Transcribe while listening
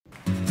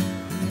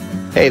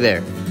Hey there,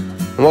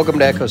 and welcome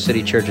to Echo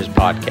City Church's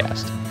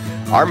podcast.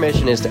 Our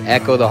mission is to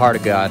echo the heart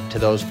of God to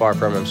those far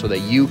from Him so that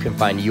you can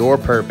find your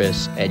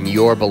purpose and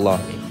your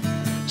belonging.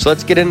 So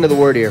let's get into the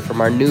Word here from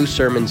our new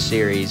sermon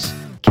series,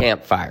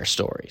 Campfire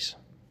Stories.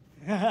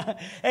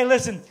 Hey,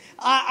 listen,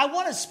 I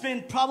want to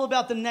spend probably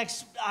about the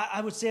next,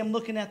 I would say I'm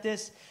looking at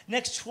this,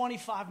 next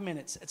 25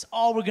 minutes. It's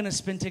all we're going to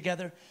spend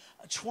together,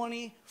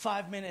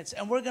 25 minutes.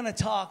 And we're going to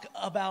talk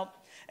about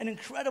an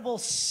incredible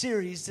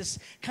series, this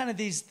kind of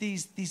these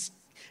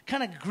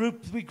kind of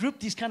we group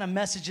these kind of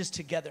messages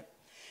together.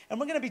 And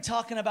we're going to be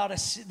talking about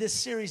this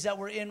series that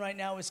we're in right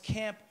now is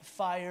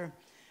Campfire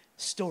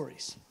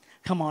Stories.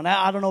 Come on,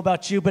 I don't know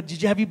about you, but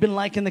have you been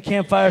liking the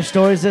Campfire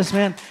Stories,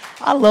 man?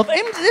 I love,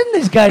 isn't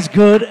these guys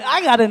good?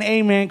 I got an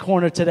amen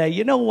corner today.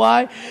 You know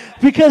why?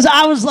 Because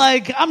I was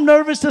like, I'm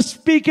nervous to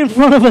speak in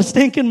front of a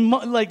stinking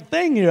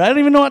thing here. I don't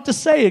even know what to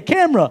say, a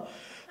camera.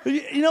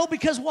 You know,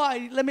 because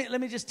why? Let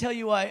me just tell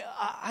you why.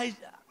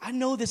 I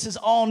know this is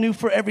all new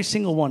for every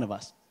single one of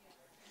us.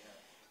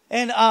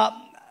 And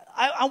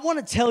I want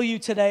to tell you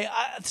today,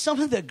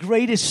 some of the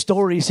greatest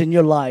stories in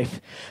your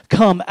life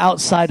come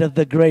outside of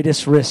the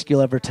greatest risk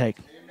you'll ever take.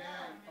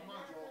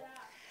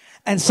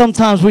 And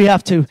sometimes we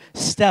have to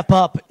step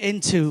up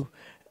into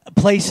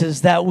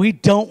places that we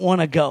don't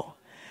want to go.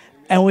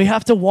 And we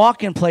have to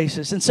walk in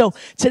places. And so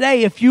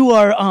today, if you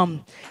are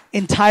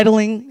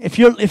entitling, if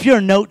you're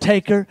a note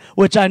taker,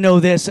 which I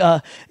know this,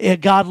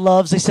 God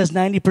loves, it says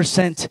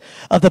 90%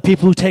 of the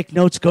people who take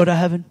notes go to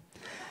heaven.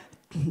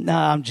 No,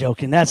 I'm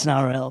joking. That's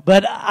not real.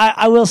 But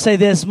I will say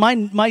this.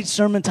 My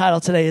sermon title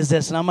today is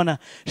this, and I'm going to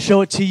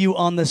show it to you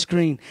on the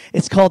screen.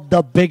 It's called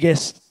The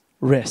Biggest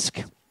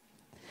Risk.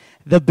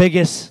 The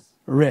Biggest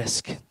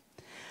Risk.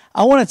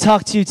 I want to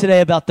talk to you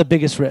today about the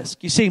biggest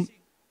risk. You see,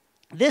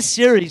 this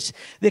series,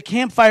 the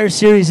Campfire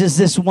series, is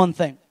this one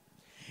thing.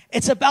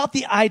 It's about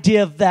the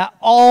idea of that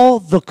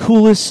all the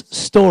coolest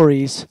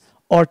stories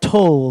are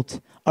told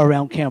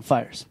around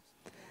campfires.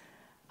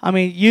 I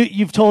mean,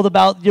 you've told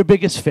about your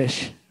biggest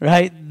fish,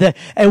 right?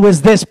 It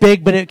was this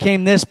big, but it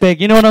came this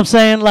big. You know what I'm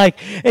saying?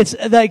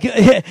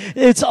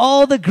 It's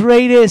all the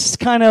greatest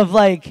kind of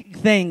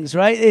things,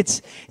 right?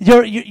 It's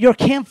your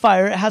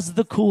campfire has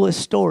the coolest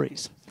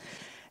stories.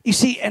 You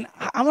see, and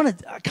I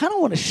kind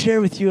of want to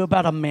share with you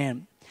about a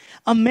man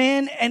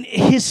and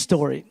his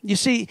story. You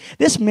see,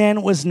 this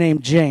man was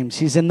named James.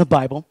 He's in the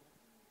Bible,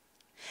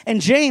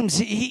 and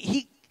James,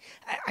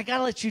 I got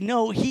to let you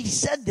know, he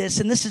said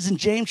this, and this is in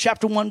James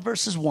chapter 1,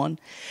 verses 1,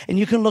 and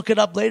you can look it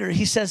up later.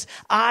 He says,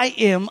 I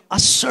am a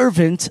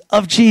servant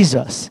of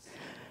Jesus.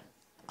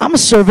 I'm a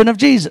servant of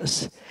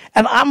Jesus,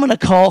 and I'm going to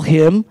call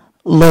him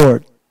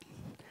Lord.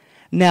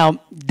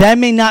 Now, that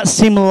may not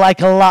seem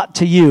like a lot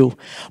to you,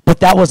 but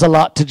that was a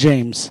lot to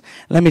James.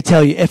 Let me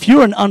tell you, if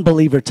you're an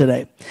unbeliever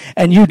today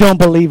and you don't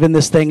believe in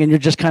this thing and you're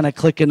just kind of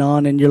clicking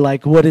on and you're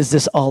like, what is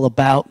this all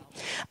about?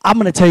 I'm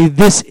going to tell you,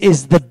 this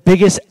is the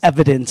biggest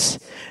evidence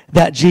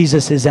that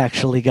Jesus is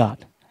actually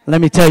God. Let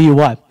me tell you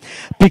why.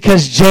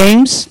 Because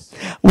James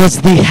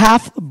was the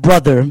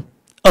half-brother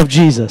of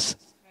Jesus.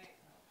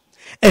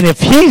 And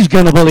if he's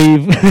going to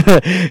believe,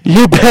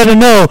 you better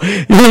know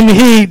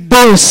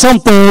there's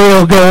something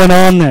real going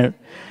on there.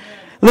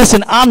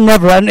 Listen,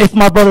 if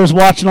my brother's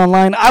watching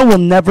online, I will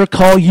never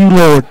call you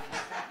Lord.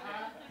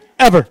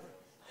 Ever.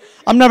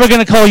 I'm never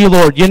going to call you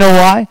Lord. You know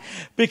why?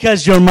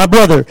 Because you're my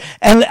brother.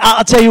 And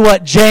I'll tell you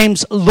what,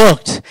 James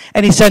looked,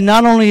 and he said,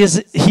 not only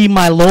is he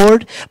my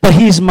Lord, but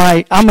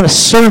I'm a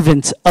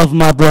servant of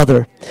my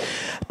brother.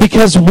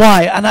 Because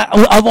why? And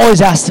I've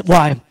always asked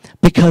why.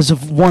 Because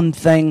of one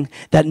thing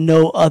that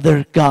no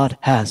other God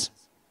has,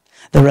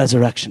 the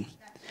resurrection.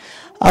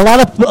 A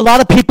lot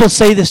of people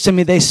say this to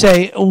me. They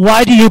say,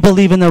 why do you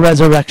believe in the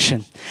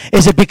resurrection?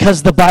 Is it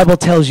because the Bible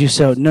tells you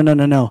so?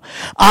 No.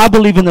 I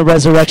believe in the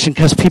resurrection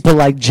because people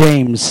like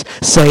James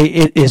say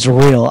it is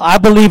real. I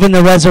believe in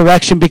the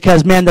resurrection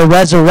because, the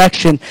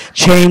resurrection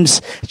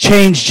changed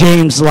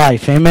James'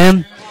 life.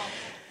 Amen?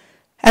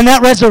 And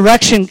that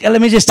resurrection,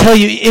 let me just tell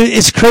you,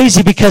 it's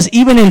crazy because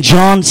even in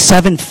John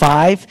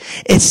 7:5,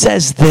 it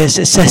says this.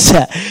 It says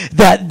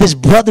that his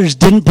brothers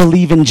didn't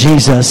believe in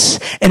Jesus,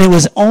 and it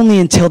was only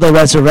until the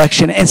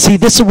resurrection. And see,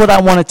 this is what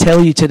I want to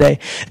tell you today.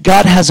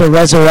 God has a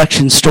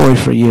resurrection story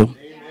for you.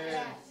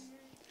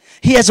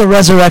 He has a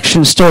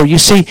resurrection story. You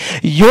see,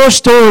 your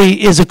story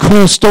is a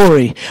cool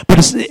story,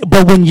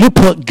 but when you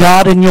put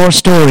God in your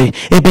story,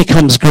 it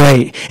becomes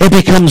great. It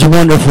becomes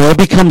wonderful. It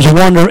becomes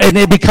and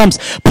it becomes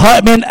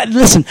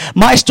listen,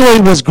 my story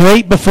was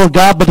great before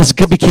God, but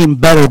it became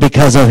better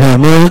because of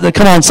him.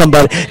 Come on,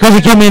 somebody. Can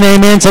you give me an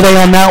amen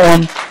today on that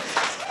one?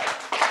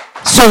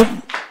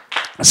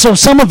 So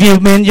some of you,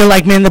 you're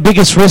like, the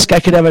biggest risk I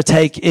could ever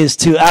take is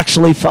to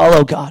actually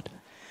follow God,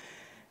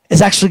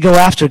 is actually go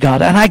after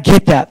God. And I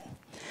get that.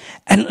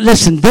 And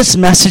listen, this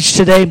message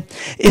today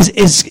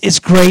is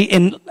great,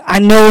 and I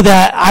know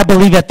that I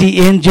believe at the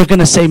end you're going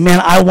to say,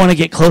 I want to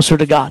get closer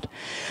to God.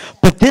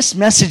 But this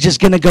message is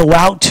going to go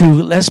out to,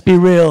 let's be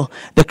real,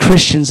 the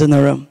Christians in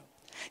the room.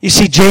 You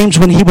see, James,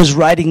 when he was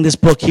writing this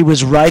book, he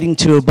was writing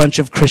to a bunch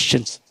of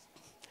Christians.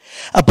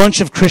 a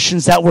bunch of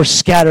Christians that were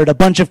scattered, a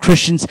bunch of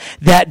Christians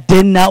that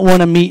did not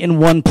want to meet in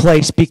one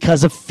place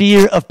because of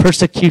fear of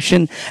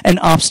persecution and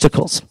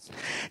obstacles.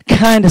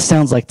 Kind of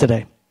sounds like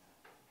today.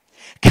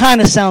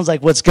 Kind of sounds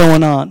like what's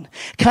going on.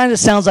 Kind of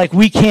sounds like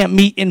we can't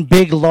meet in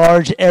big,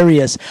 large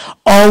areas.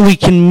 All we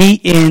can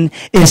meet in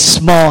is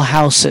small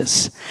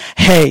houses.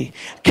 Hey,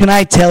 can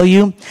I tell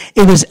you,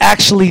 it was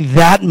actually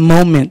that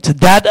moment,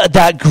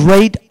 that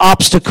great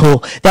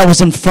obstacle that was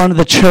in front of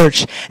the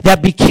church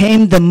that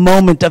became the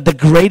moment of the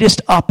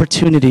greatest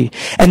opportunity.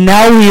 And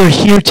now we are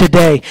here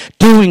today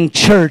doing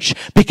church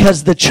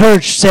because the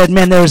church said,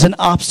 man, there was an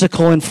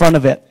obstacle in front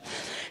of it.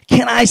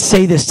 Can I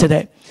say this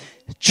today?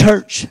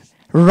 Church,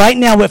 right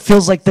now it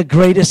feels like the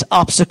greatest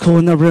obstacle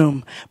in the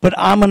room, but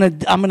I'm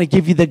gonna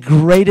give you the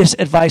greatest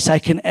advice I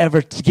can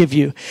ever give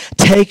you.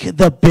 Take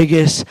the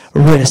biggest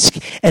risk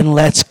and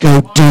let's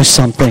go do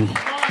something.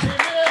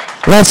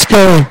 Let's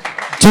go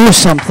do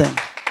something.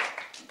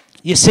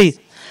 You see,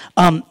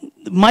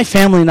 my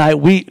family and I,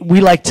 we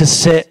like to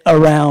sit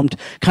around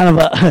kind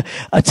of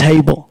a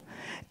table.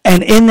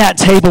 And in that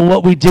table,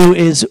 what we do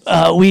is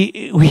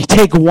we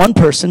take one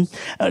person,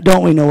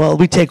 don't we, Noel?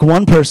 We take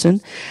one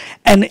person,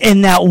 and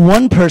in that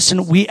one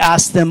person, we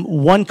ask them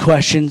one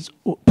question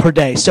per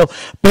day. So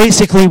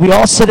basically, we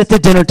all sit at the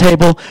dinner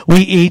table, we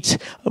eat,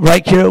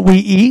 right here, we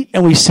eat,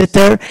 and we sit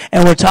there,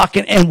 and we're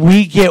talking, and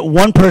we get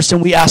one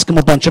person, we ask them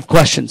a bunch of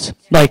questions.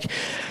 Like,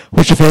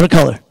 what's your favorite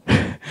color?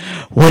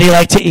 What do you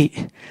like to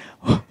eat?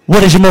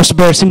 What is your most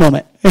embarrassing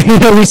moment?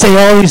 We say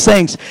all these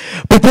things.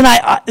 But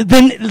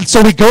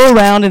so we go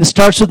around, and it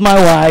starts with my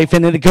wife,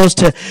 and then it goes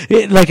to,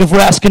 like if we're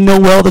asking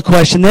Noel the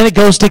question, then it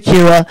goes to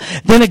Kira,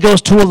 then it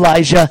goes to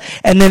Elijah,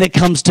 and then it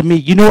comes to me.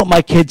 You know what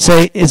my kids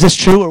say? Is this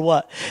true or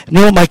what? You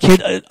know what my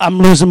kid, I'm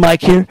losing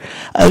mic here.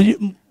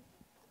 Am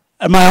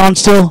I on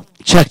still?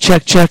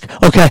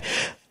 Check. Okay.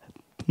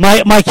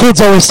 My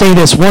kids always say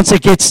this. Once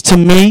it gets to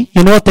me,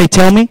 you know what they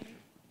tell me?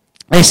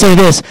 They say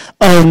this,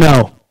 oh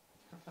no.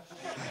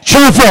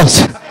 True or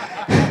false?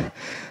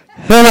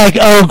 They're like,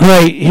 oh,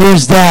 great,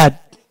 here's Dad.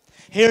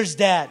 Here's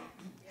Dad.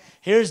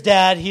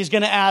 He's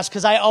going to ask,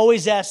 because I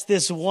always ask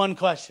this one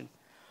question.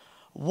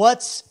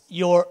 What's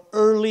your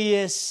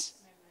earliest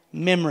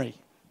memory?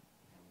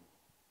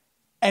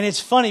 And it's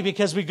funny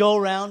because we go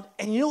around,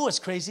 and you know what's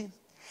crazy?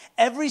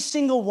 Every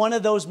single one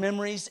of those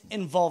memories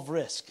involve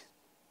risk.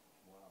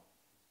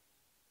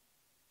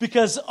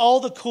 Because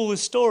all the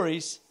coolest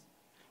stories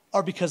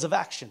are because of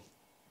action.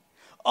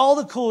 All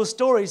the coolest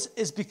stories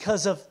is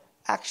because of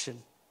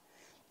action.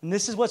 And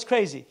this is what's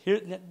crazy.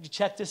 Here,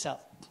 check this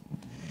out.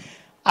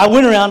 I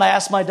went around, I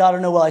asked my daughter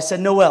Noelle, I said,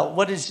 Noelle,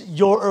 what is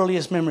your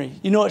earliest memory?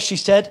 You know what she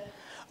said?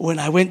 When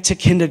I went to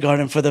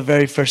kindergarten for the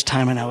very first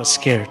time and I was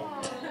scared.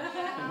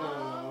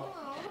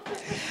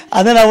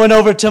 And then I went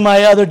over to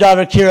my other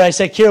daughter, Kira. I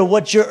said, Kira,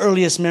 what's your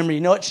earliest memory?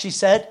 You know what she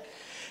said?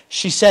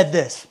 She said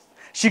this.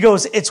 She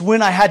goes, it's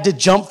when I had to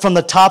jump from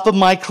the top of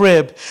my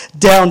crib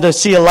down to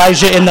see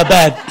Elijah in the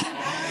bed.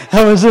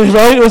 Was it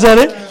right? Was that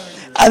it?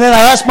 And then I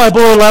asked my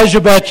boy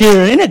Elijah back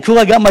here. Isn't it cool?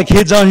 I got my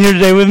kids on here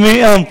today with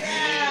me. I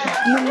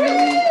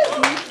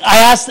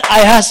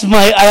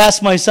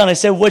asked my son. I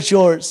said, "What's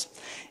yours?"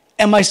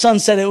 And my son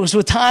said it was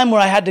a time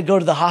where I had to go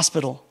to the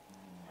hospital,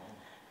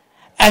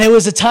 and it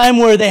was a time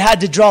where they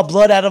had to draw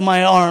blood out of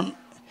my arm.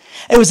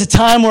 It was a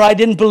time where I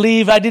didn't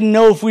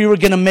know if we were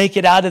going to make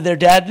it out of there,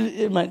 Dad.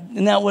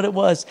 Isn't that what it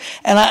was?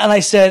 And I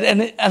said,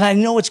 and I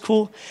know it's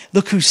cool.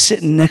 Look who's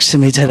sitting next to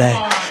me today.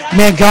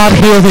 Man, God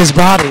healed his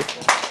body.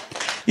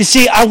 You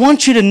see, I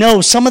want you to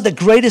know some of the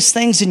greatest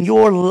things in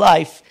your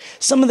life,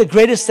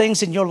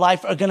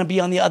 are going to be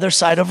on the other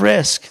side of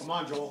risk. Come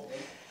on, Joel.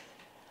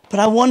 But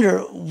I wonder,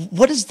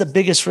 what is the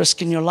biggest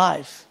risk in your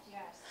life?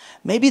 Yes.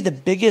 Maybe the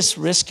biggest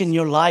risk in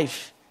your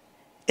life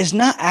is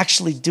not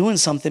actually doing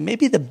something.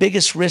 Maybe the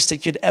biggest risk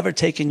that you'd ever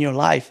take in your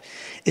life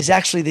is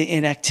actually the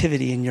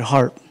inactivity in your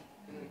heart.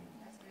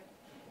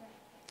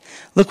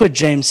 Look what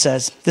James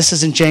says. This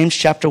is in James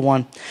chapter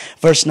 1,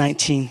 verse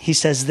 19. He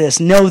says this,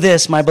 know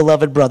this, my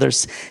beloved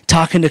brothers,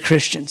 talking to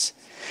Christians.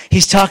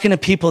 He's talking to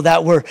people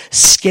that were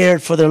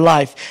scared for their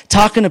life.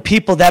 Talking to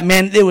people that,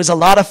 man, there was a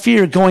lot of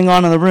fear going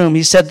on in the room.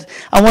 He said,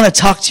 I want to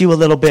talk to you a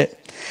little bit.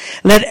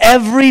 Let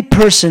every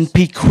person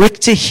be quick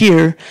to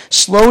hear,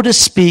 slow to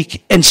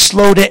speak, and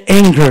slow to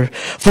anger.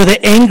 For the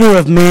anger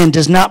of man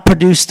does not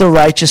produce the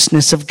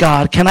righteousness of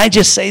God. Can I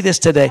just say this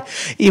today?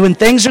 Even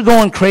things are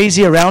going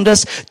crazy around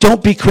us,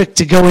 don't be quick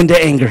to go into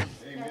anger.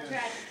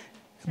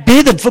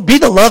 Be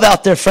the love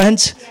out there,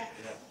 friends.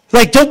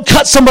 Like, don't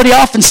cut somebody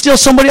off and steal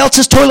somebody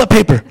else's toilet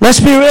paper. Let's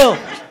be real.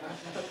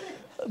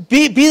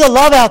 Be the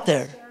love out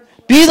there.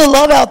 Be the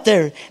love out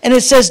there. And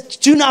it says,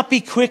 do not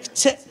be quick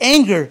to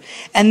anger.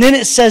 And then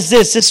it says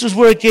this is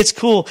where it gets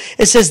cool.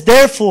 It says,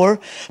 therefore,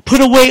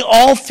 put away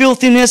all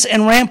filthiness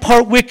and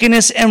rampart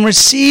wickedness and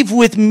receive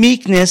with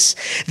meekness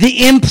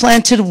the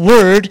implanted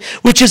word,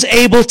 which is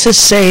able to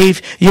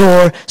save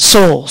your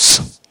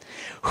souls.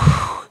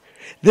 Whew.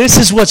 This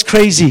is what's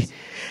crazy.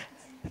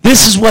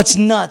 This is what's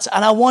nuts,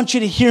 and I want you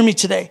to hear me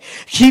today.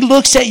 He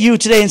looks at you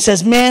today and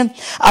says, man,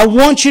 I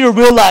want you to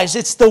realize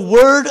it's the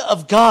Word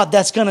of God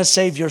that's going to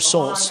save your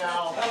souls.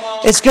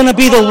 It's going to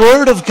be the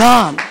Word of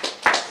God.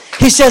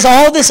 He says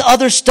all this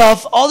other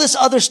stuff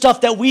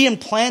that we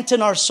implant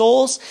in our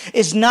souls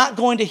is not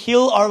going to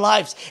heal our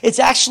lives. It's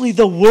actually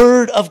the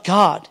Word of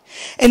God.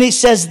 And he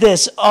says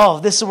this. Oh,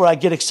 this is where I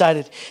get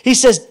excited. He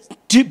says,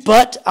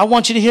 but I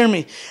want you to hear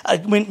me.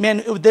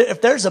 Man,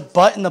 if there's a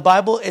but in the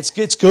Bible, it's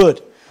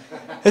good.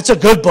 It's a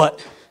good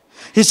but.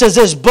 He says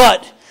this,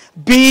 but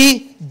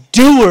be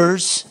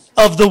doers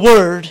of the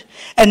word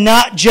and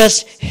not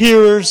just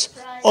hearers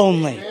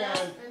only.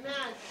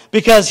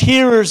 Because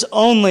hearers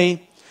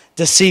only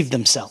deceive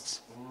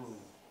themselves.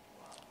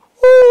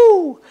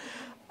 Woo!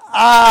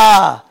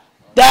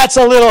 That's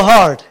a little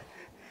hard.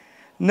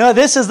 No,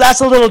 that's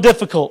a little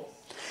difficult.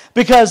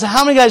 Because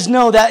how many guys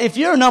know that if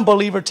you're an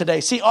unbeliever today,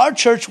 see, our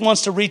church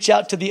wants to reach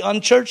out to the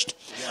unchurched.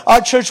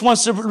 Our church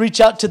wants to reach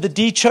out to the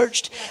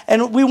de-churched.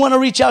 And we want to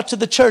reach out to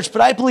the church.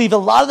 But I believe a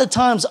lot of the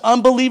times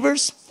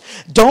unbelievers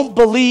don't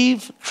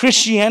believe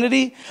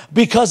Christianity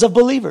because of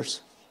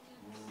believers.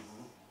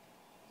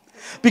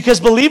 Because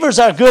believers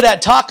are good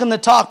at talking the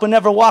talk but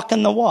never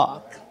walking the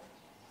walk.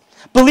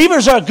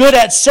 Believers are good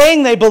at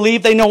saying they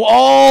believe, they know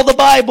all the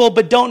Bible,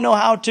 but don't know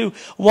how to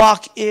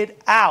walk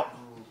it out.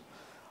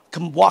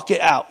 Come walk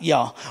it out,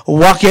 y'all.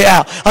 Walk it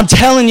out. I'm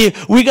telling you,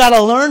 we got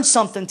to learn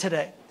something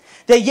today.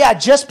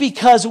 That, just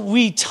because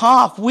we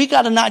talk, we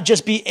got to not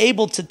just be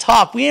able to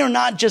talk. We are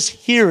not just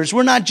hearers.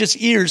 We're not just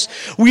ears.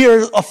 We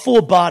are a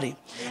full body.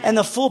 And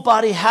the full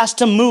body has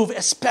to move,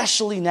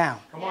 especially now.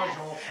 Come on,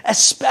 Joel.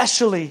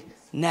 Especially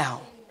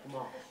now.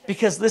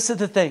 Because this is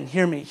the thing.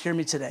 Hear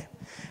me today.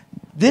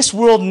 This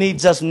world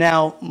needs us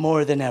now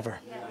more than ever.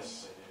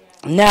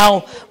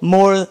 Now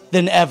more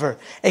than ever.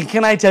 And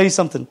can I tell you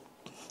something?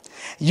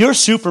 You're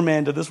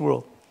Superman to this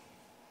world.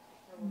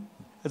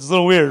 It's a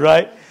little weird,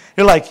 right?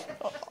 You're like,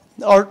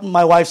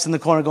 my wife's in the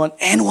corner going,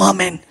 and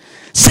woman,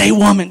 say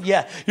woman.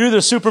 Yeah, you're either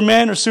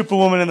Superman or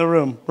Superwoman in the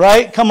room,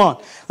 right? Come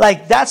on.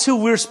 Like, that's who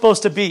we're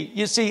supposed to be.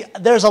 You see,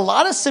 there's a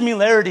lot of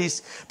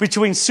similarities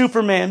between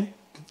Superman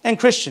and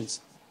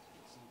Christians.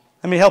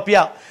 Let me help you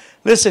out.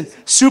 Listen,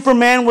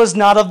 Superman was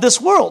not of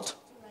this world.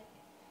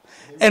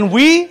 And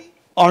we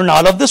are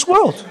not of this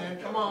world.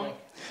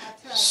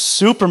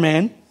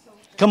 Superman,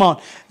 come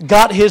on,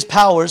 got his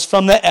powers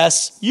from the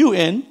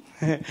S-U-N.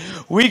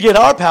 We get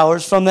our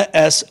powers from the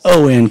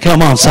S-O-N.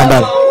 Come on,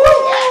 somebody.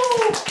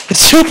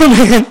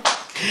 Superman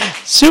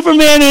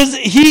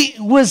he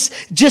was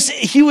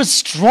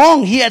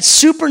strong. He had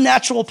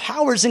supernatural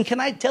powers. And can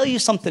I tell you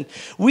something?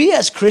 We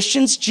as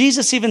Christians,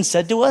 Jesus even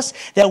said to us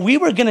that we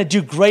were going to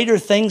do greater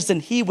things than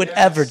he would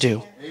ever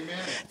do. Amen.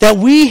 That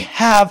we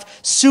have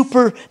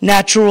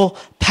supernatural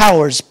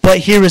powers. But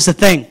here is the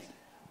thing.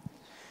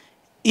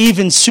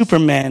 Even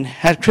Superman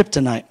had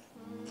kryptonite.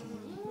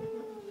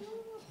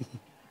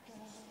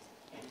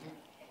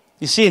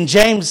 You see, and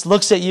James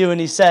looks at you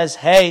and he says,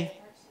 hey,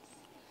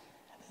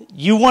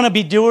 you want to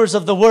be doers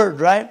of the word,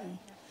 right?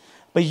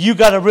 But you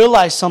got to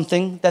realize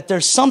something, that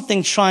there's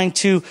something trying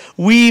to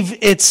weave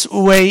its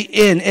way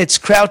in. It's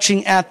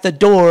crouching at the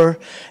door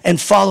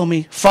and follow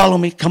me.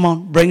 Come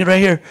on, bring it right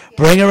here.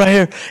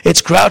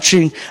 It's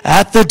crouching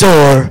at the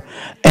door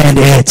and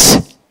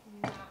it's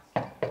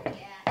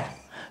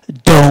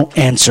don't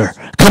answer.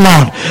 Come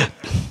on.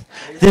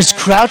 There's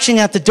crouching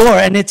at the door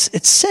and it's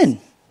sin.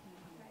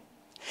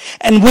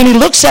 And when he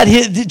looks at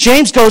it,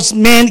 James goes,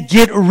 man,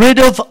 get rid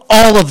of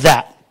all of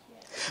that.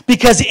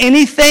 Because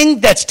anything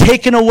that's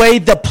taken away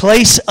the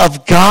place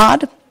of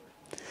God,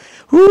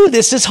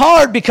 this is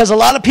hard because a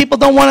lot of people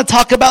don't want to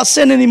talk about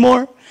sin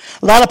anymore.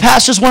 A lot of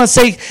pastors want to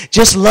say,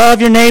 just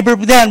love your neighbor.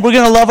 Then we're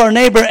going to love our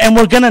neighbor and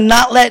we're going to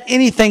not let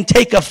anything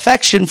take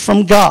affection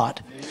from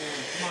God.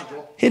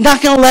 He's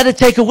not going to let it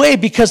take away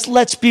because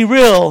let's be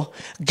real.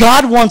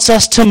 God wants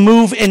us to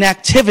move in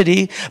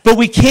activity, but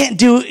we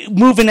can't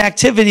move in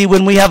activity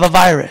when we have a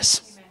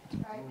virus.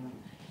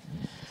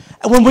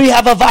 When we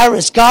have a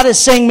virus, God is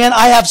saying, man,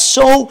 I have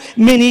so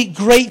many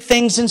great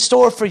things in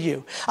store for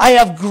you. I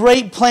have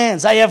great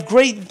plans. I have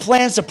great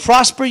plans to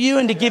prosper you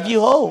and to give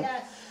you hope.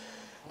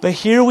 But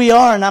here we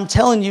are, and I'm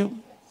telling you,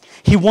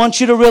 he wants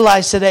you to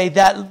realize today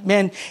that,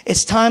 man,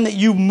 it's time that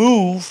you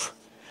move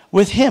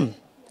with him.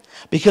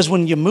 Because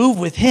when you move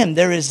with him,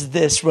 there is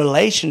this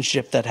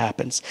relationship that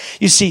happens.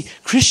 You see,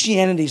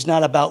 Christianity is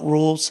not about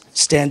rules,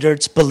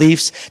 standards,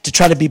 beliefs to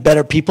try to be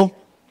better people.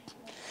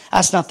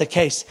 That's not the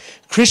case.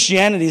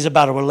 Christianity is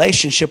about a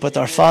relationship with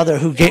our Father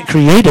who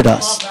created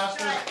us.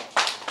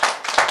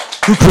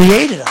 Who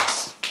created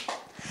us.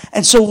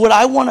 And so what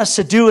I want us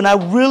to do, and I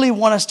really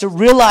want us to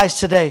realize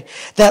today,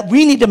 that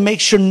we need to make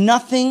sure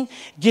nothing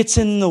gets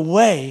in the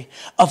way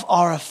of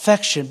our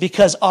affection,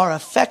 because our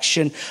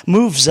affection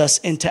moves us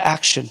into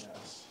action.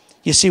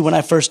 You see, when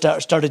I first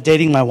started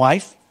dating my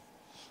wife,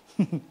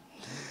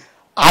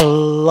 I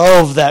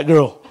love that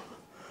girl.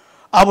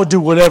 I would do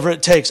whatever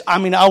it takes. I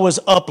mean, I was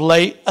up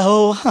late.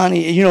 Oh,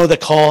 honey, you know the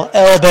call.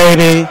 Oh,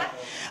 baby,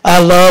 I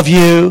love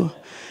you.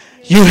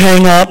 You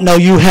hang up. No,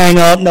 you hang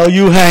up. No,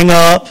 you hang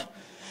up.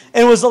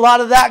 And it was a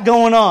lot of that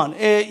going on.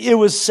 It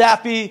was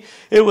sappy.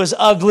 It was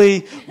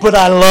ugly. But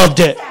I loved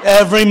it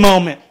every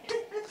moment.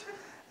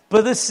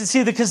 But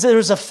because there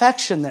was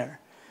affection there.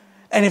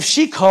 And if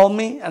she called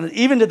me, and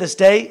even to this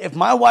day, if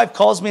my wife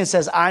calls me and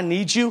says, I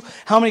need you,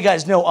 how many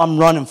guys know I'm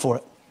running for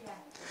it?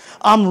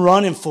 I'm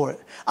running for it.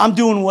 I'm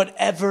doing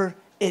whatever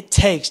it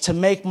takes to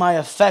make my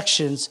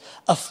affections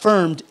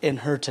affirmed in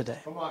her today.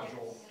 Come on,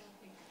 Joel.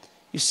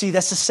 You see,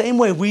 that's the same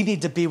way we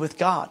need to be with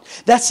God.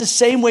 That's the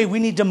same way we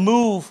need to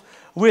move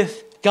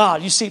with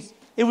God. You see,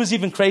 it was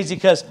even crazy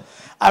because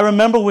I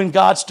remember when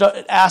God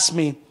asked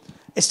me,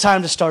 it's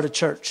time to start a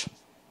church.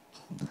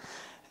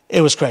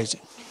 It was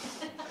crazy.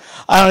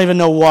 I don't even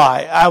know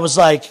why. I was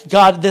like,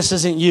 God, this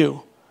isn't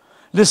you.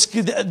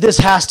 This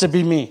has to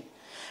be me.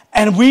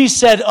 And we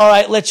said, all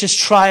right, let's just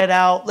try it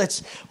out.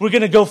 We're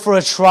going to go for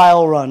a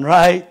trial run,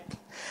 right?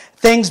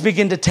 Things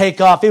begin to take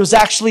off. It was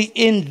actually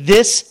in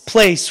this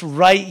place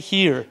right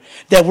here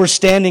that we're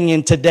standing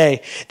in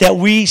today that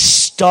we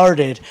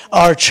started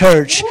our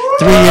church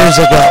 3 years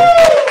ago.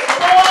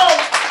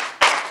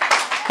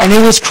 And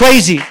it was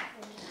crazy.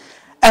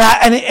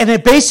 And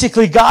it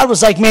basically, God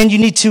was like, man, you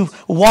need to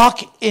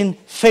walk in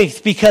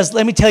faith. Because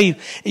let me tell you,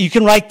 you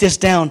can write this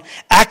down.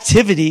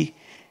 Activity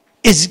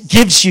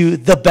gives you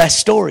the best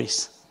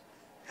stories.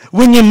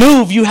 When you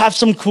move, you have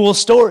some cool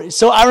stories.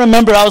 So I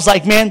remember I was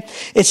like, man,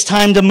 it's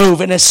time to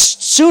move. And as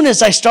soon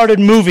as I started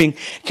moving,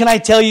 can I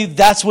tell you,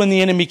 that's when the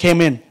enemy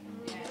came in.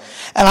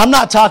 And I'm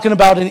not talking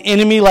about an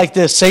enemy like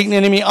the Satan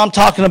enemy. I'm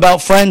talking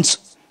about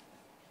friends.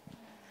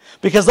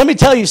 Because let me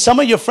tell you, some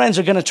of your friends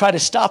are going to try to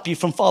stop you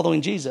from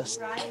following Jesus.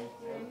 Right.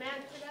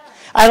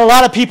 I had a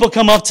lot of people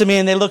come up to me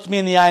and they look me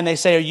in the eye and they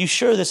say, are you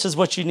sure this is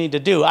what you need to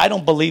do? I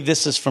don't believe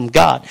this is from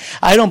God.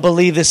 I don't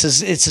believe it's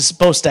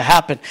supposed to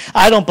happen.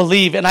 I don't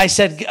believe. And I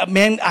said,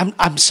 man,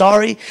 I'm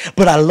sorry,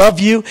 but I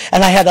love you.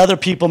 And I had other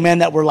people, man,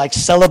 that were like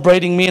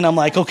celebrating me. And I'm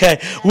like, okay,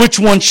 which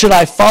one should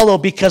I follow?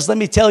 Because let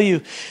me tell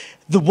you,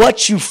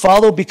 what you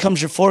follow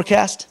becomes your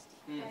forecast.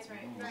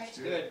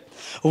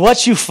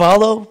 What you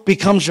follow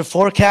becomes your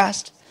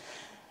forecast.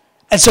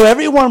 And so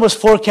everyone was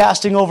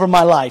forecasting over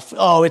my life.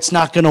 Oh, it's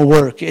not going to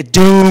work.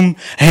 Doom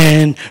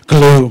and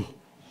gloom.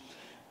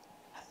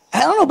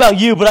 I don't know about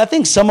you, but I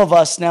think some of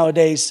us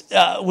nowadays,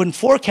 when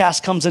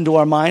forecast comes into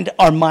our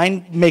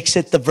mind makes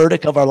it the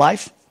verdict of our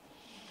life.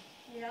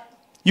 Yep.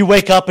 You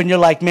wake up and you're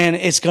like, man,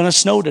 it's going to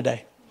snow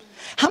today.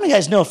 How many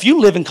guys know, if you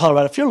live in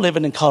Colorado, if you're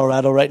living in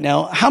Colorado right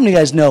now, how many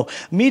guys know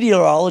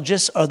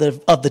meteorologists are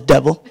of the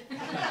devil?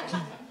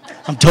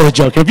 I'm totally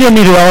joking. If you're a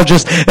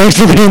meteorologist, thanks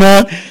for being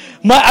on.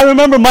 I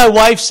remember my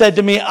wife said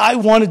to me, I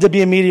wanted to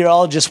be a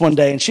meteorologist one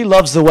day, and she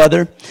loves the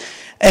weather.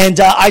 And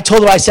I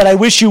told her, I said, I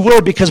wish you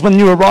were, because when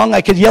you were wrong,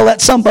 I could yell at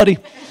somebody.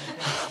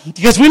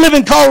 Because we live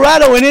in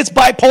Colorado, and it's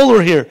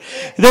bipolar here.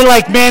 They're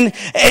like, man,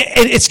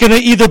 it's going to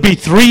either be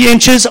 3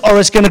 inches or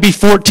it's going to be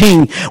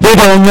 14. We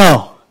don't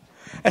know.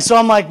 And so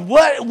I'm like,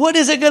 what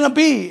is it going to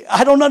be?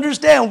 I don't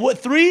understand. What,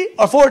 3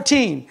 or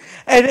 14?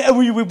 And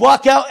we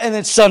walk out, and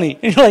it's sunny.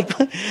 And you're like,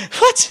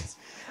 what?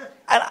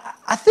 And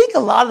I think a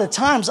lot of the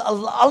times,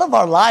 all of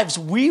our lives,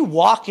 we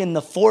walk in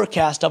the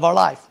forecast of our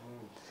life.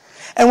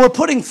 And we're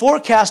putting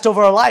forecast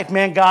over our life.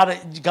 Man,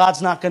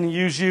 God's not going to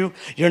use you.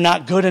 You're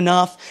not good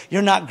enough.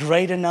 You're not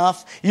great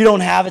enough. You don't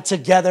have it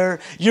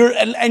together.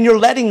 And you're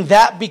letting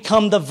that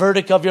become the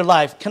verdict of your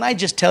life. Can I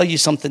just tell you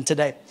something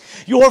today?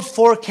 Your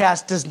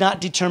forecast does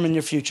not determine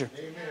your future.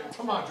 Amen.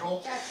 Come on,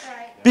 Joel.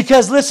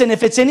 Because listen,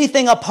 if it's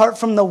anything apart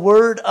from the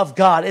Word of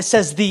God, it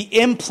says the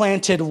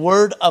implanted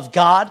Word of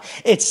God,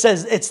 it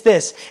says it's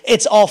this,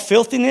 it's all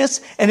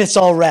filthiness and it's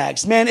all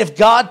rags. Man, if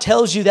God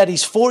tells you that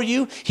He's for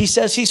you, He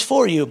says He's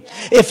for you.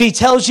 If He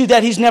tells you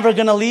that He's never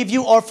going to leave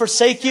you or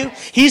forsake you,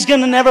 He's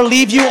going to never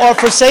leave you or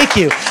forsake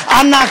you.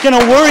 I'm not going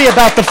to worry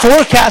about the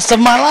forecast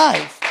of my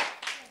life.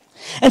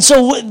 And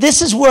so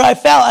this is where I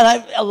fell.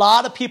 And a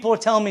lot of people were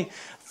telling me,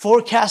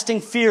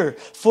 forecasting fear.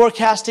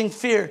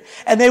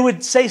 And they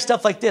would say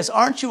stuff like this,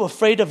 aren't you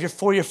afraid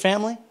for your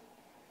family?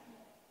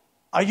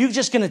 Are you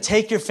just going to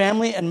take your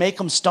family and make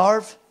them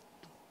starve?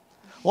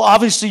 Well,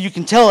 obviously you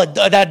can tell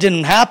that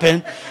didn't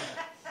happen.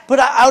 But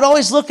I would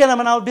always look at them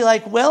and I would be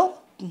like, well,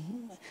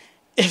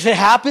 if it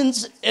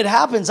happens, it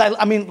happens.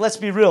 I mean, let's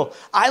be real.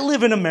 I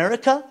live in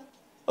America,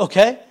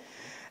 okay?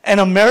 And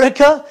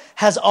America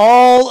has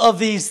all of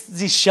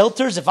these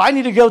shelters. If I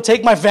need to go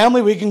take my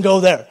family, we can go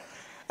there.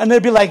 And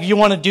they'd be like, you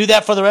want to do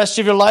that for the rest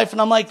of your life? And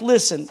I'm like,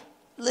 listen,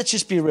 let's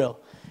just be real.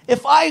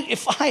 If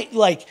I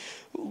like,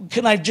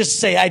 can I just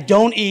say I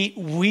don't eat,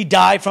 we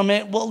die from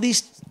it? Well, at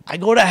least I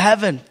go to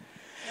heaven.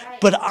 Right.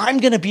 But I'm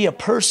going to be a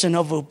person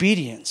of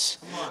obedience.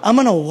 I'm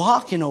going to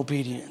walk in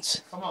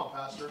obedience. Come on,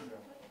 Pastor.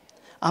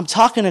 I'm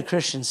talking to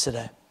Christians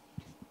today.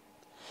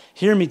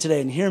 Hear me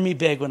today and hear me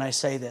big when I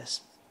say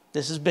this.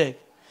 This is big.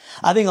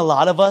 I think a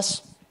lot of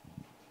us,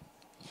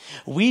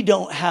 we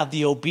don't have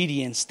the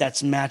obedience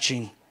that's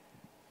matching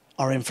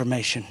our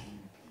information.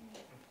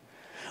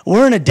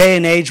 We're in a day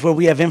and age where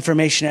we have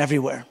information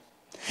everywhere.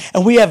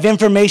 And we have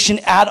information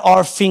at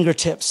our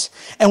fingertips.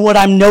 And what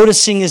I'm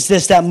noticing is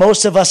this, that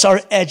most of us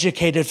are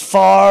educated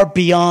far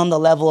beyond the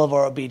level of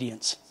our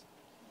obedience.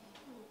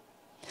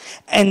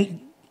 And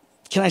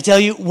can I tell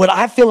you, what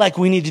I feel like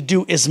we need to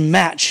do is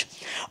match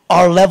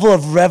our level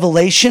of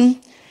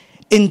revelation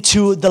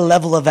into the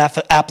level of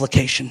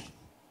application.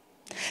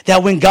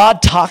 That when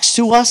God talks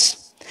to us,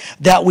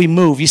 that we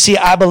move. You see,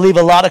 I believe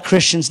a lot of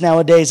Christians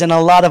nowadays and a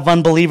lot of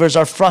unbelievers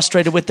are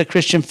frustrated with the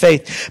Christian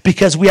faith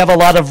because we have a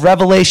lot of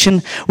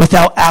revelation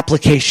without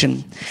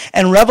application.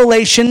 And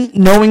revelation,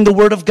 knowing the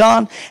Word of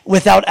God,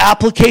 without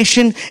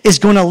application is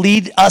going to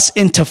lead us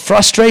into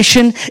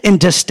frustration,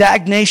 into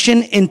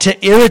stagnation,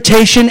 into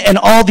irritation, and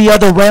all the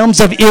other realms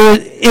of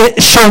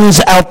irritations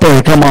out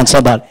there. Come on,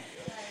 somebody.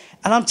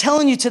 And I'm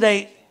telling you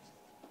today,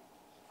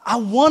 I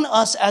want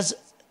us as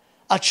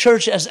a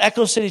church, as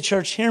Echo City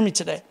Church, hear me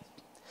today.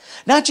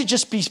 Not to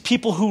just be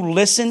people who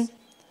listen,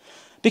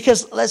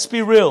 because let's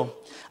be real.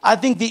 I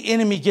think the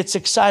enemy gets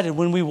excited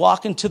when we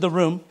walk into the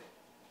room.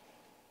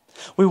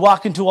 We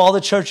walk into all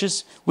the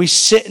churches. We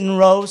sit in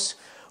rows.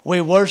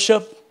 We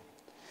worship.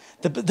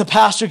 The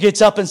pastor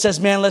gets up and says,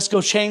 man, let's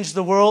go change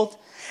the world.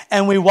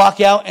 And we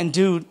walk out and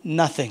do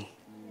nothing.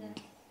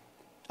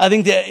 I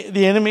think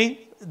the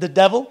enemy, the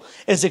devil,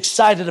 is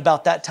excited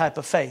about that type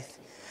of faith.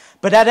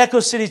 But at Echo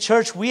City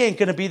Church, we ain't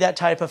going to be that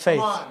type of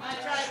faith.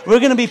 We're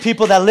going to be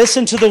people that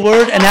listen to the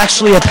word and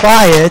actually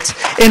apply it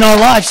in our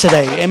lives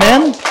today.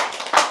 Amen?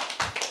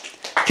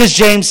 Because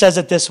James says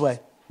it this way.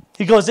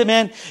 He goes,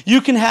 man, you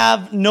can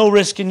have no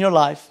risk in your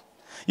life.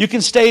 You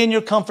can stay in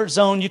your comfort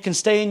zone. You can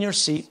stay in your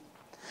seat.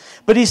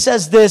 But he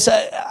says this,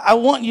 I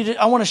want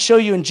to show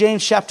you in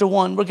James chapter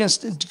 1. We're going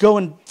to go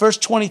in verse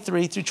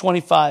 23 through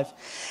 25.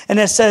 And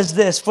it says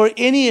this,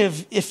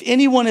 if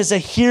anyone is a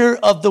hearer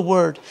of the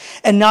word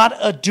and not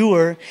a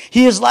doer,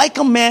 he is like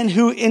a man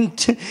who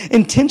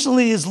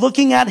intentionally is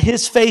looking at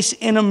his face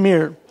in a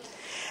mirror.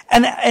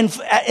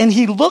 And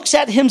he looks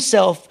at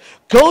himself,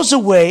 goes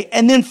away,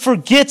 and then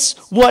forgets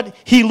what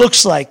he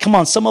looks like. Come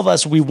on, some of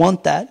us, we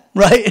want that,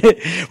 right?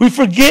 We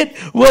forget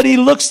what he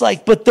looks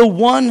like. But the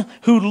one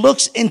who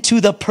looks into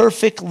the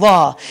perfect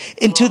law,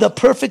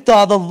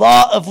 the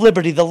law of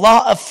liberty, the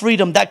law of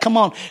freedom, that, come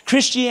on,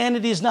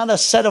 Christianity is not a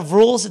set of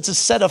rules, it's a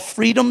set of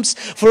freedoms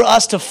for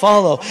us to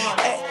follow.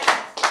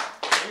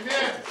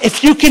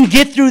 If you can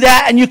get through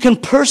that and you can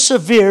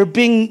persevere,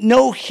 being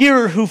no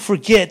hearer who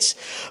forgets,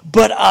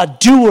 but a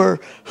doer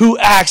who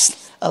acts.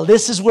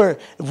 This is where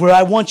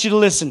I want you to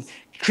listen.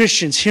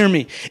 Christians, hear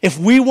me. If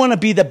we want to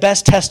be the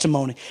best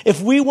testimony,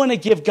 if we want to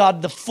give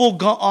God the full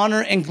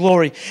honor and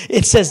glory,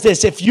 it says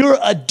this, if you're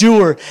a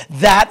doer,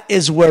 that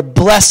is where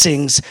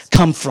blessings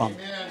come from.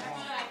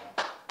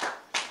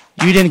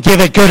 You didn't give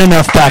it good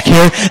enough back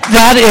here.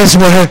 That is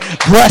where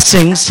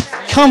blessings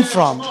come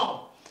from.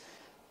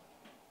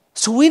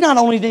 So we not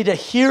only need to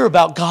hear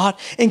about God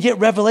and get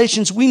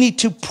revelations, we need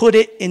to put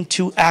it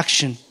into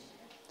action.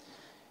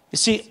 You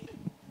see,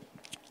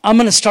 I'm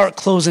going to start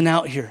closing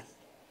out here.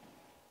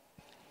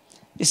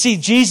 You see,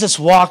 Jesus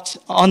walked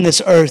on this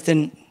earth,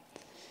 and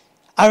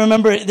I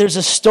remember there's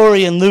a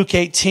story in Luke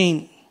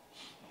 18.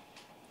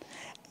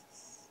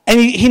 And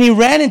he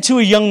ran into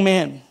a young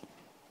man.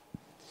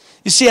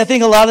 You see, I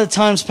think a lot of the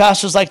times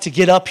pastors like to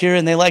get up here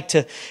and they like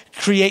to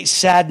create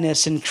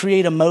sadness and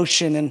create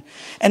emotion.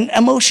 And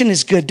emotion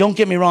is good. Don't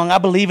get me wrong. I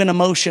believe in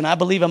emotion. I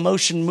believe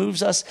emotion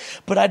moves us.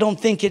 But I don't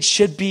think it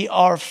should be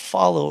our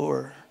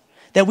follower.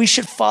 That we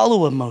should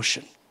follow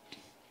emotion.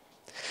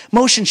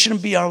 Emotion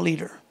shouldn't be our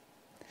leader.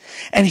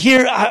 And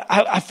here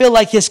I feel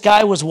like this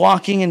guy was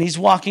walking and he's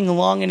walking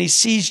along and he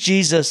sees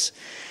Jesus.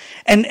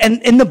 And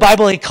in the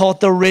Bible they call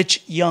it the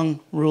rich young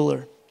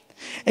ruler.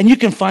 And you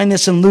can find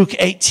this in Luke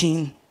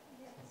 18.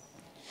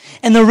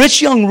 And the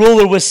rich young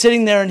ruler was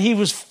sitting there and he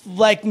was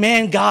like,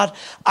 man, God,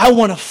 I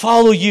want to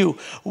follow you.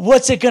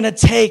 What's it going to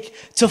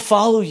take to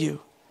follow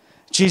you?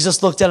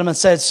 Jesus looked at him and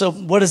said, so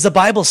what does the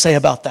Bible say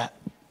about that?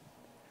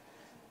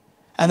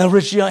 And the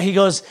rich young, he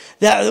goes,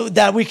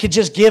 that we could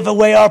just give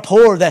away our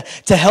poor, that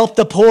to help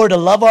the poor, to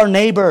love our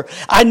neighbor.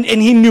 And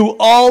he knew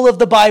all of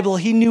the Bible.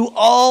 He knew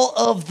all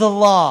of the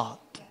law.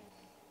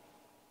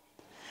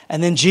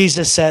 And then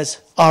Jesus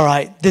says, all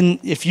right, then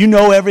if you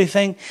know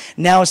everything,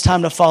 now it's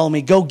time to follow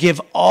me. Go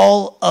give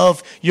all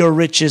of your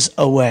riches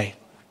away.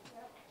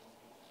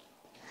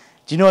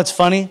 Do you know what's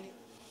funny?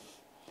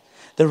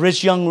 The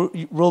rich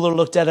young ruler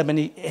looked at him and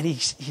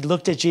he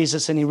looked at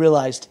Jesus and he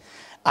realized,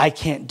 I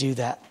can't do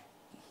that.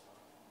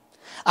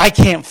 I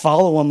can't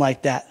follow him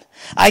like that.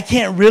 I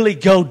can't really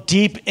go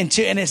deep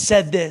into, and it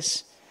said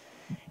this,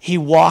 he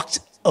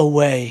walked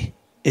away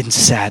in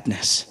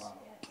sadness.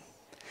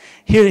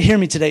 Hear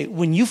me today.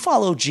 When you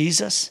follow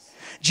Jesus,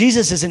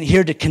 Jesus isn't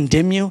here to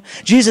condemn you.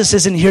 Jesus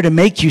isn't here to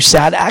make you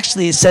sad.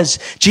 Actually, it says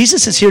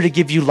Jesus is here to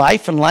give you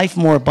life and life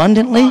more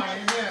abundantly.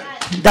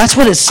 That's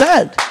what it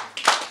said.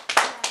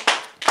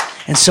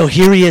 And so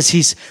here he is.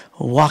 He's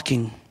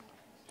walking.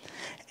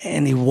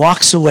 And he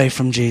walks away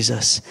from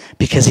Jesus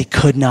because he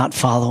could not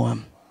follow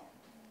him.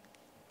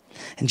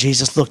 And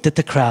Jesus looked at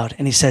the crowd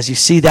and he says, you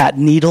see that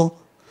needle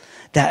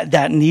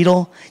that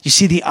needle. You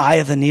see the eye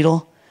of the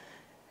needle?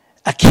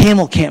 A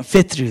camel can't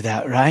fit through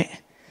that, right?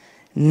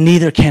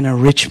 Neither can a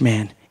rich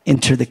man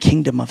enter the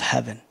kingdom of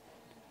heaven.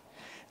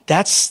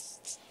 That's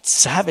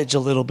savage a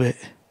little bit.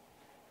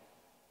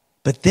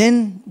 But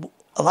then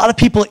a lot of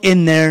people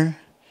in there,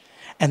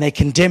 and they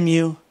condemn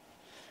you,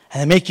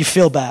 and they make you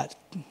feel bad.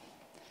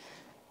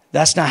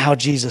 That's not how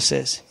Jesus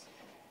is.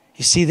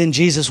 You see, then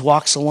Jesus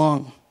walks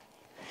along.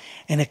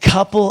 And a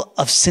couple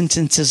of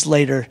sentences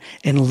later,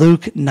 in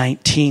Luke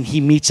 19,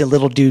 he meets a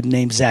little dude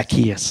named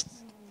Zacchaeus.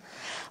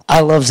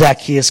 I love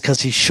Zacchaeus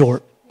because he's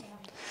short.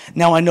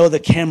 Now I know the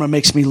camera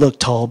makes me look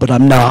tall, but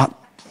I'm not.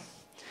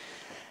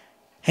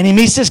 And he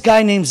meets this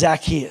guy named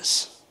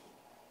Zacchaeus.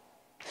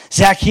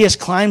 Zacchaeus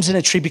climbs in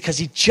a tree because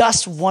he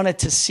just wanted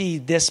to see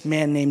this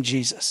man named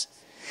Jesus.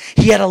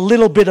 He had a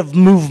little bit of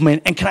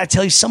movement. And can I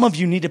tell you, some of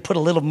you need to put a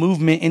little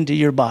movement into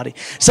your body.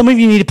 Some of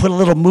you need to put a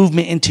little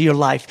movement into your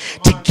life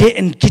to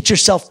get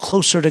yourself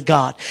closer to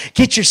God.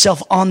 Get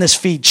yourself on this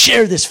feed.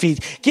 Share this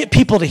feed. Get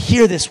people to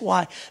hear this.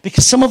 Why?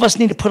 Because some of us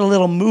need to put a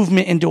little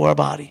movement into our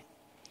body.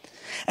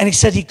 And he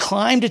said he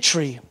climbed a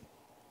tree.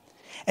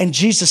 And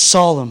Jesus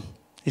saw him.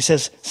 He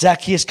says,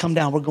 Zacchaeus, come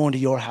down. We're going to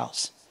your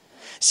house.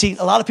 See,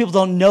 a lot of people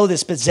don't know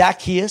this, but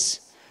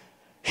Zacchaeus,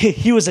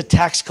 he was a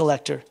tax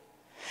collector.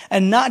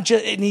 And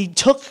he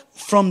took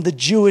from the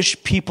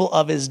Jewish people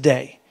of his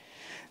day.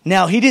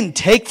 Now, he didn't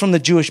take from the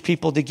Jewish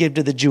people to give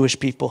to the Jewish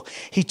people.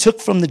 He took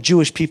from the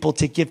Jewish people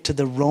to give to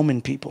the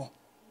Roman people.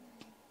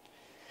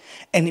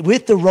 And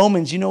with the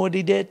Romans, you know what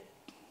he did?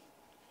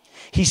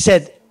 He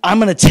said, I'm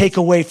going to take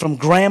away from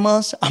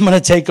grandmas. I'm going to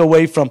take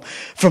away from,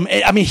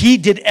 he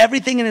did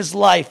everything in his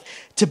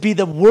life to be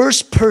the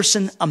worst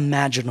person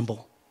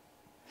imaginable.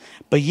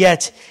 But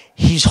yet,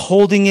 he's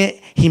holding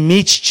it. He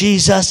meets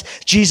Jesus.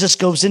 Jesus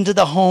goes into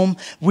the home.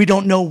 We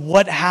don't know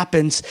what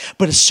happens.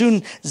 But as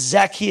soon as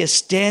Zacchaeus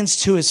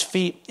stands to his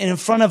feet, and in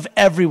front of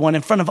everyone,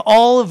 in front of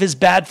all of his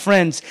bad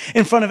friends,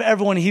 in front of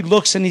everyone, he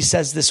looks and he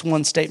says this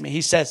one statement.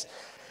 He says,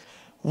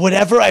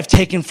 whatever I've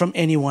taken from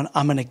anyone,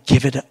 I'm going to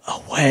give it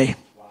away.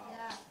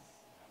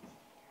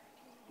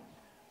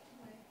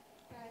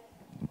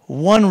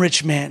 One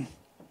rich man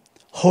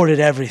hoarded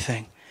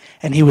everything,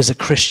 and he was a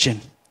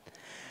Christian.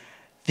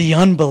 The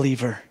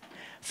unbeliever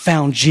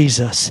found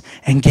Jesus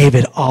and gave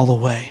it all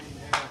away.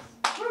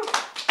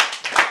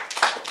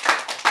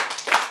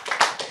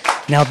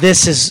 Now,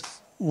 this is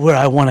where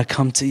I want to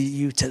come to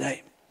you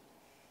today.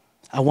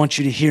 I want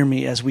you to hear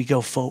me as we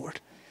go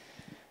forward.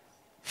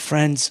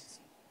 Friends,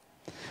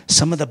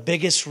 some of the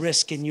biggest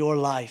risk in your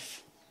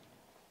life,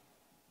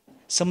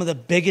 some of the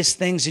biggest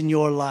things in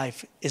your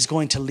life is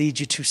going to lead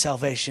you to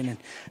salvation. And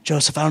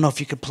Joseph, I don't know if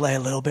you could play a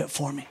little bit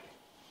for me.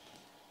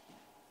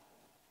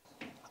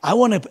 I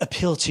want to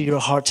appeal to your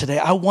heart today.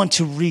 I want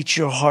to reach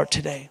your heart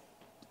today.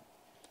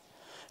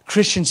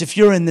 Christians, if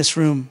you're in this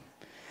room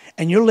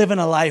and you're living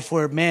a life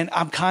where, man,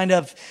 I'm kind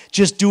of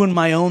just doing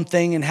my own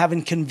thing and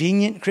having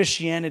convenient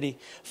Christianity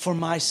for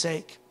my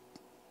sake.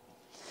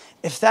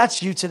 If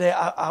that's you today,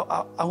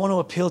 I want to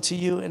appeal to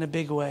you in a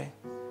big way.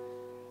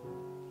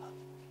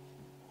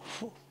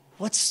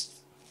 What's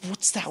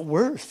that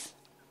worth?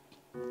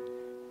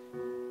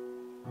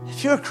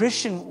 If you're a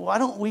Christian, why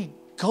don't we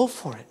go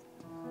for it?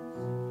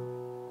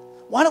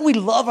 Why don't we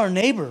love our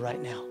neighbor right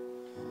now?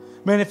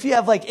 Man, if you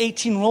have like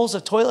 18 rolls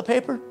of toilet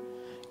paper,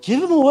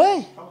 give them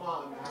away. Come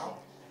on now.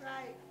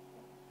 Right.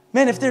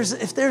 Man, if there's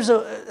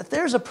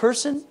a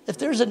person, if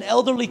there's an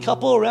elderly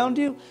couple around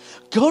you,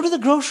 go to the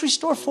grocery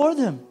store for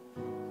them.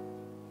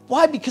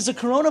 Why? Because the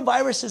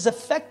coronavirus is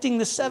affecting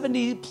the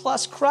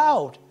 70+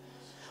 crowd.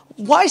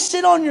 Why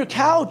sit on your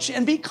couch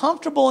and be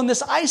comfortable in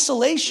this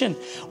isolation?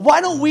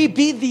 Why don't we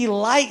be the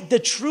light, the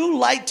true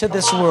light to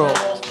this world?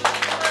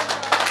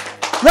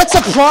 Let's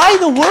apply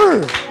the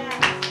word.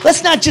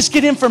 Let's not just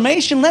get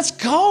information. Let's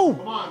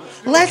go.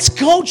 Let's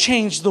go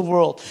change the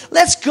world.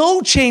 Let's go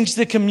change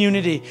the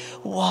community.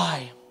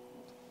 Why?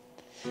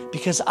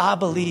 Because I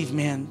believe,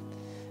 man,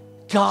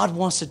 God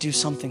wants to do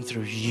something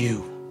through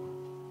you.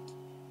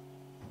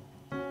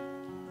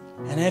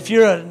 And if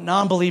you're a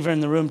non-believer in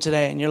the room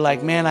today and you're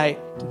like, man,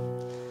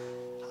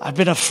 I've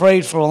been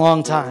afraid for a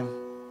long time.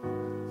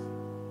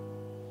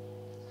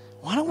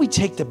 Why don't we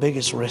take the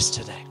biggest risk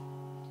today?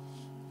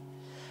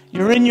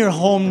 You're in your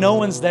home, no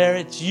one's there.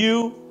 It's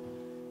you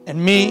and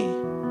me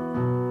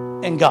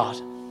and God.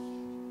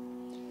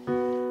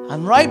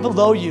 And right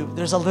below you,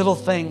 there's a little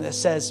thing that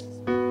says,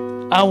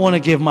 I want to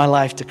give my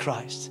life to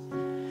Christ.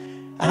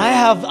 And I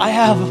have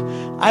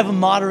a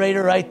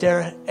moderator right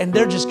there, and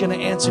they're just going to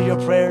answer your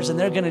prayers, and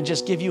they're going to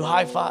just give you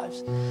high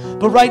fives.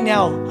 But right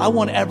now, I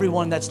want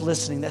everyone that's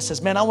listening that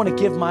says, man, I want to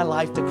give my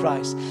life to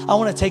Christ. I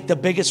want to take the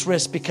biggest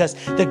risk, because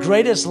the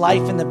greatest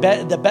life and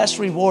the best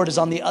reward is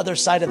on the other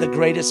side of the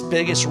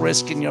biggest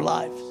risk in your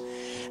life.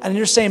 And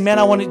you're saying, man,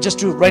 I want to just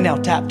do it right now.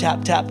 Tap,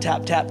 tap, tap,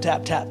 tap, tap,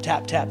 tap, tap,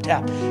 tap, tap,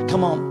 tap.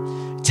 Come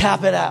on,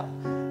 tap it out.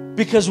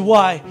 Because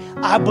why?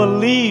 I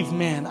believe,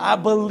 man, I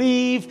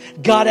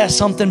believe God has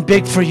something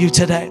big for you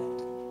today.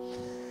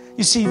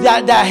 You see,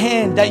 that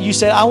hand that you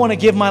said, I want to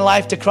give my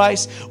life to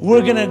Christ,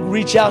 we're going to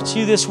reach out to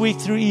you this week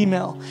through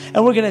email.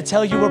 And we're going to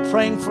tell you we're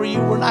praying for you.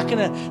 We're not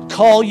going to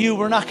call you.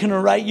 We're not going to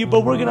write you,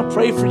 but we're going to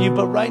pray for you.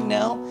 But right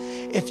now,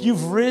 if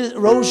you've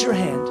rose your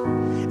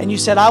hand and you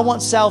said, I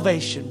want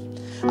salvation,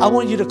 I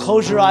want you to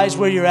close your eyes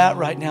where you're at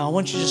right now. I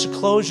want you just to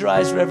close your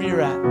eyes wherever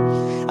you're at.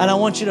 And I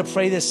want you to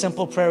pray this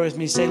simple prayer with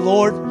me. Say,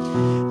 Lord,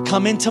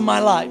 come into my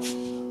life.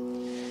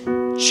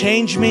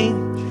 Change me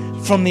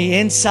from the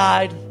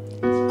inside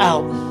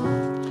out.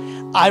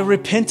 I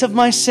repent of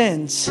my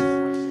sins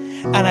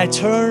and I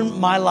turn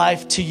my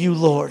life to you,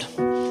 Lord.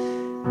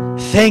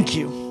 Thank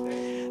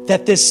you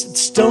that this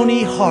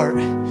stony heart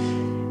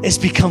has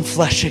become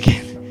flesh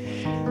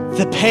again.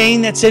 The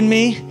pain that's in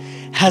me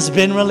has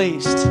been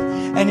released.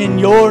 And in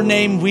your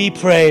name we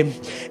pray.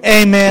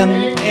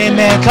 Amen.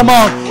 Amen. Come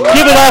on.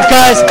 Give it up,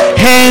 guys.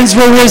 Hands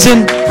were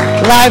risen.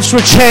 Lives were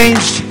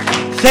changed.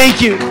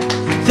 Thank you.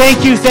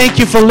 Thank you. Thank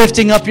you for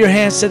lifting up your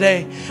hands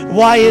today.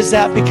 Why is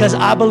that? Because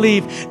I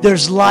believe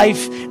there's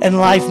life and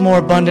life more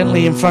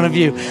abundantly in front of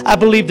you. I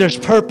believe there's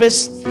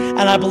purpose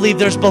and I believe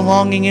there's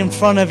belonging in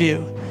front of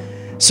you.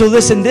 So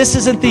listen, this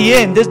isn't the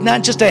end. This is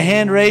not just a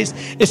hand raised.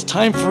 It's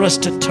time for us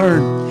to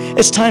turn.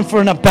 It's time for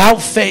an about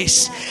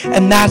face.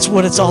 And that's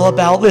what it's all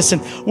about.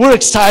 Listen, we're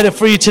excited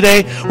for you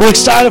today. We're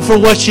excited for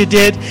what you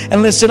did.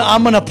 And listen,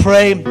 I'm going to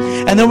pray.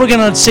 And then we're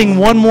going to sing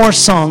one more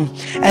song.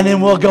 And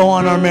then we'll go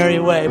on our merry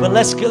way. But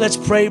let's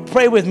pray.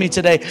 Pray with me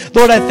today.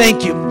 Lord, I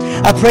thank you.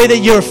 I pray that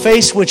your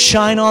face would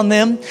shine on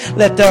them.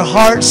 Let their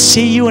hearts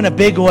see you in a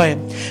big way.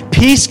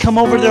 Peace come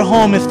over their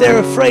home. If they're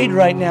afraid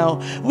right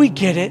now, we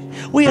get it.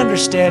 We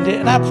understand it.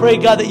 And I pray,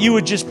 God, that you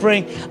would just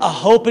bring a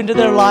hope into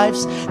their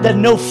lives, that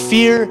no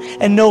fear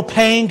and no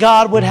pain,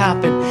 God, would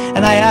happen.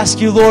 And I ask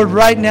you, Lord,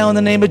 right now in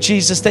the name of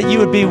Jesus, that you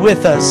would be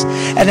with us.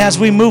 And as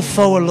we move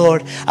forward,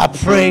 Lord, I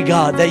pray,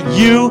 God, that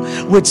you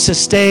would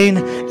sustain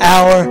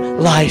our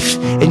life.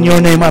 In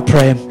your name I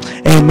pray.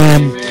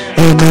 Amen.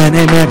 Amen.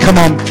 Amen. Come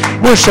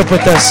on, worship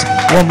with us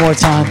one more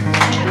time.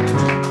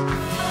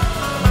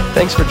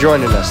 Thanks for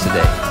joining us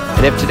today.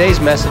 And if today's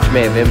message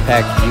may have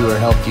impacted you or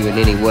helped you in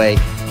any way,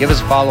 give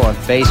us a follow on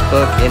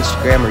Facebook,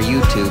 Instagram, or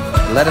YouTube,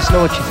 and let us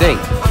know what you think.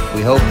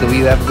 We hope that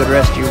you have a good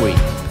rest of your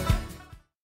week.